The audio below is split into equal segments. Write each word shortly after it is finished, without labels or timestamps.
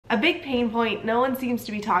A big pain point no one seems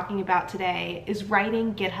to be talking about today is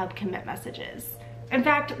writing GitHub commit messages. In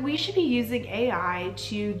fact, we should be using AI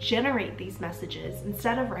to generate these messages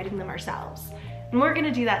instead of writing them ourselves. And we're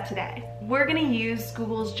gonna do that today. We're gonna use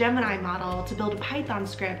Google's Gemini model to build a Python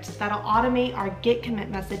script that'll automate our Git commit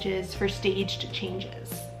messages for staged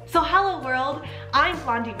changes. So hello world, I'm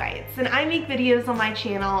Blondie Bites, and I make videos on my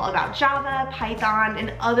channel about Java, Python,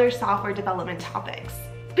 and other software development topics.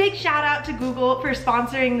 Big shout out to Google for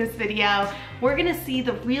sponsoring this video. We're gonna see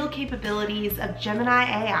the real capabilities of Gemini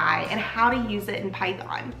AI and how to use it in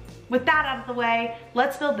Python. With that out of the way,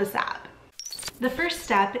 let's build this app. The first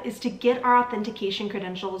step is to get our authentication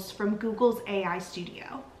credentials from Google's AI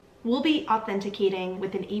Studio. We'll be authenticating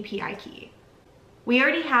with an API key. We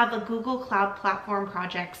already have a Google Cloud Platform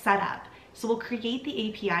project set up, so we'll create the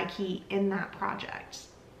API key in that project.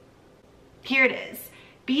 Here it is.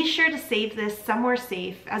 Be sure to save this somewhere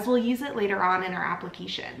safe as we'll use it later on in our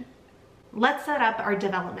application. Let's set up our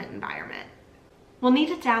development environment. We'll need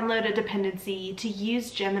to download a dependency to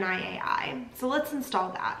use Gemini AI, so let's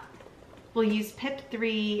install that. We'll use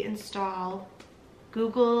pip3 install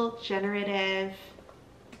Google Generative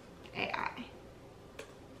AI.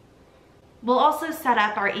 We'll also set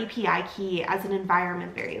up our API key as an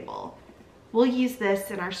environment variable. We'll use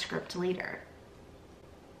this in our script later.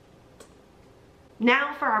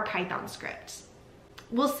 Now for our Python script.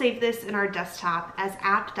 We'll save this in our desktop as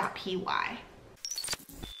app.py.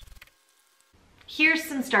 Here's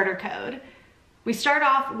some starter code. We start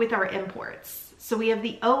off with our imports. So we have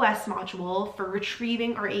the OS module for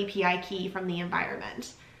retrieving our API key from the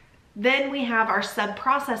environment. Then we have our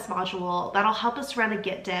subprocess module that'll help us run a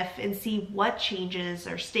git diff and see what changes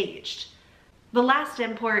are staged. The last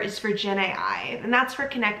import is for Gen AI, and that's for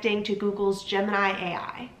connecting to Google's Gemini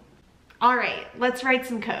AI. All right, let's write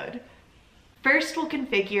some code. First, we'll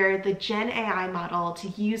configure the Gen AI model to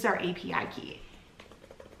use our API key.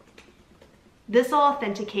 This will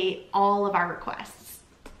authenticate all of our requests.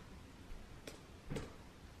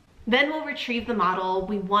 Then we'll retrieve the model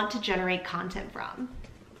we want to generate content from.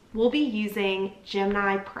 We'll be using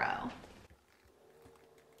Gemini Pro.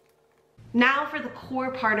 Now for the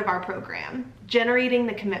core part of our program, generating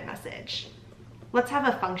the commit message. Let's have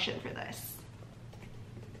a function for this.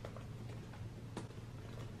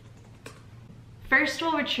 First,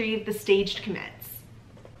 we'll retrieve the staged commits.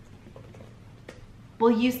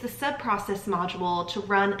 We'll use the subprocess module to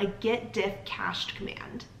run a git diff cached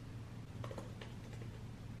command.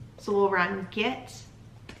 So we'll run git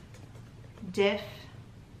diff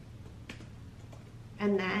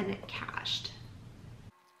and then cached.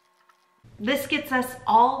 This gets us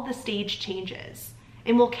all the staged changes,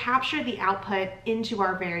 and we'll capture the output into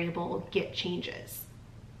our variable git changes.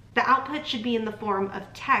 The output should be in the form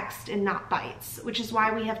of text and not bytes, which is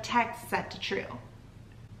why we have text set to true.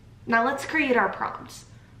 Now let's create our prompt.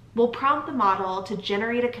 We'll prompt the model to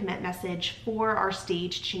generate a commit message for our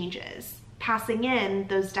staged changes, passing in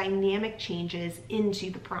those dynamic changes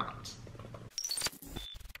into the prompt.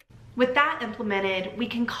 With that implemented, we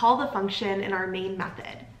can call the function in our main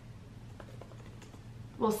method.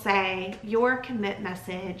 We'll say your commit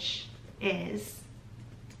message is,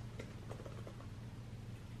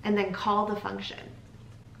 and then call the function.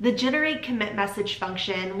 The generate commit message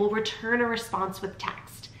function will return a response with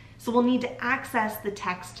text, so we'll need to access the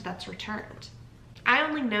text that's returned. I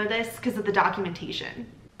only know this because of the documentation.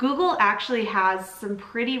 Google actually has some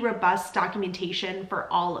pretty robust documentation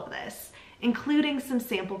for all of this, including some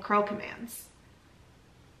sample curl commands.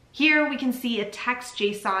 Here we can see a text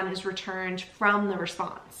JSON is returned from the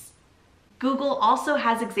response. Google also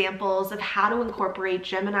has examples of how to incorporate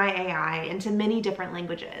Gemini AI into many different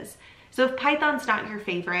languages. So if Python's not your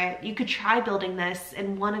favorite, you could try building this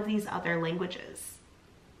in one of these other languages.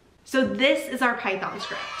 So this is our Python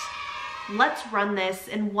script. Let's run this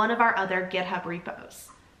in one of our other GitHub repos.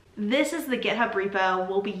 This is the GitHub repo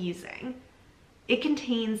we'll be using. It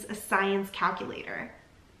contains a science calculator.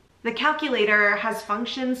 The calculator has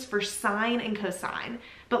functions for sine and cosine,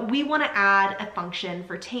 but we want to add a function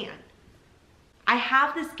for tan. I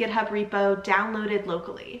have this GitHub repo downloaded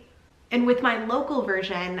locally, and with my local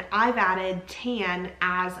version, I've added tan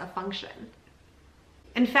as a function.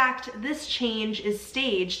 In fact, this change is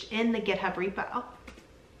staged in the GitHub repo.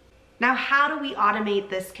 Now, how do we automate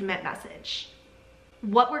this commit message?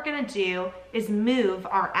 What we're gonna do is move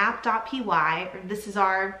our app.py, or this is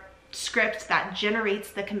our script that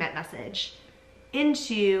generates the commit message,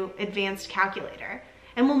 into Advanced Calculator.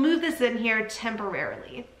 And we'll move this in here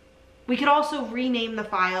temporarily. We could also rename the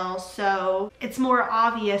file so it's more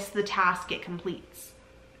obvious the task it completes.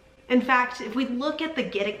 In fact, if we look at the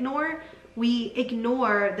git ignore, we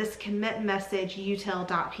ignore this commit message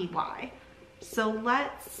util.py. So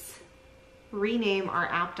let's rename our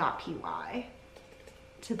app.py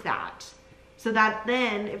to that, so that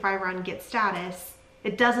then if I run git status,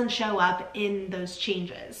 it doesn't show up in those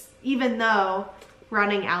changes, even though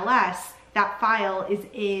running ls, that file is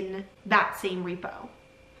in that same repo.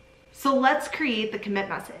 So let's create the commit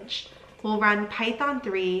message. We'll run python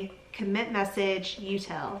 3 commit message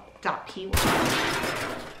util.py.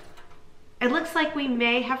 It looks like we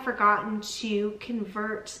may have forgotten to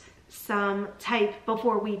convert some type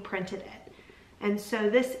before we printed it. And so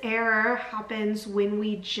this error happens when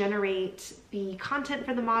we generate the content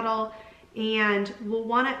for the model, and we'll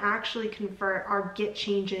want to actually convert our get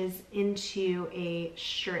changes into a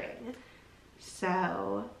string.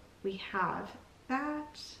 So we have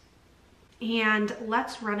that, and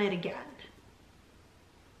let's run it again.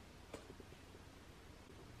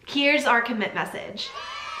 Here's our commit message.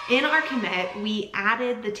 In our commit, we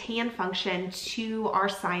added the tan function to our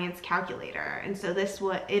science calculator. And so this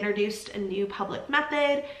introduced a new public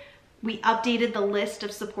method. We updated the list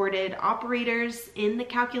of supported operators in the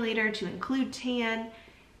calculator to include tan.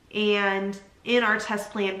 And in our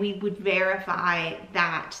test plan, we would verify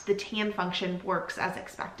that the tan function works as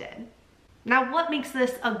expected. Now, what makes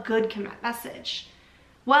this a good commit message?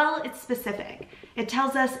 Well, it's specific. It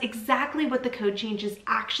tells us exactly what the code changes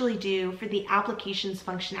actually do for the application's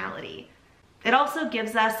functionality. It also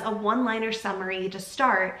gives us a one-liner summary to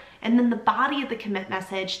start, and then the body of the commit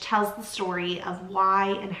message tells the story of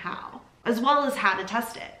why and how, as well as how to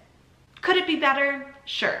test it. Could it be better?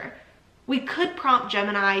 Sure. We could prompt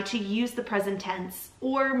Gemini to use the present tense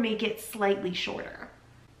or make it slightly shorter.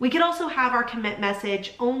 We could also have our commit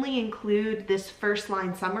message only include this first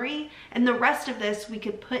line summary, and the rest of this we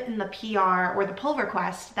could put in the PR or the pull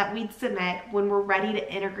request that we'd submit when we're ready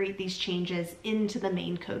to integrate these changes into the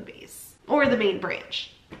main code base or the main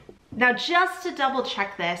branch. Now, just to double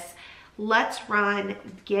check this, let's run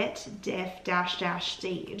git diff --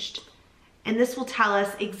 staged. And this will tell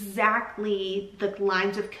us exactly the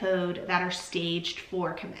lines of code that are staged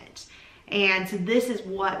for commit. And so this is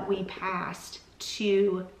what we passed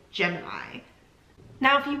to Gemini.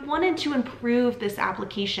 Now, if you wanted to improve this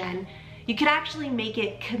application, you could actually make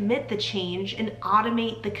it commit the change and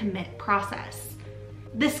automate the commit process.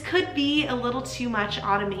 This could be a little too much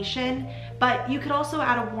automation, but you could also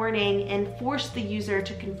add a warning and force the user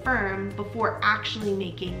to confirm before actually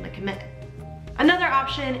making the commit. Another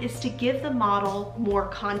option is to give the model more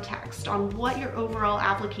context on what your overall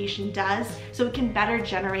application does so it can better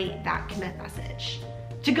generate that commit message.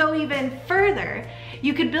 To go even further,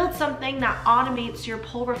 you could build something that automates your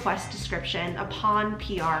pull request description upon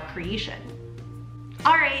PR creation.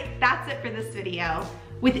 All right, that's it for this video.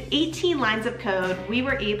 With 18 lines of code, we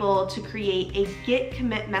were able to create a Git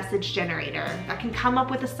commit message generator that can come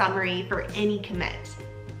up with a summary for any commit.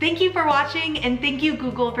 Thank you for watching, and thank you,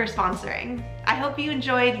 Google, for sponsoring. I hope you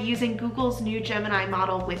enjoyed using Google's new Gemini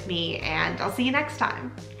model with me, and I'll see you next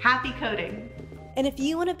time. Happy coding. And if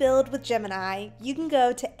you want to build with Gemini, you can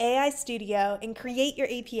go to AI Studio and create your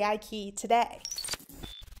API key today.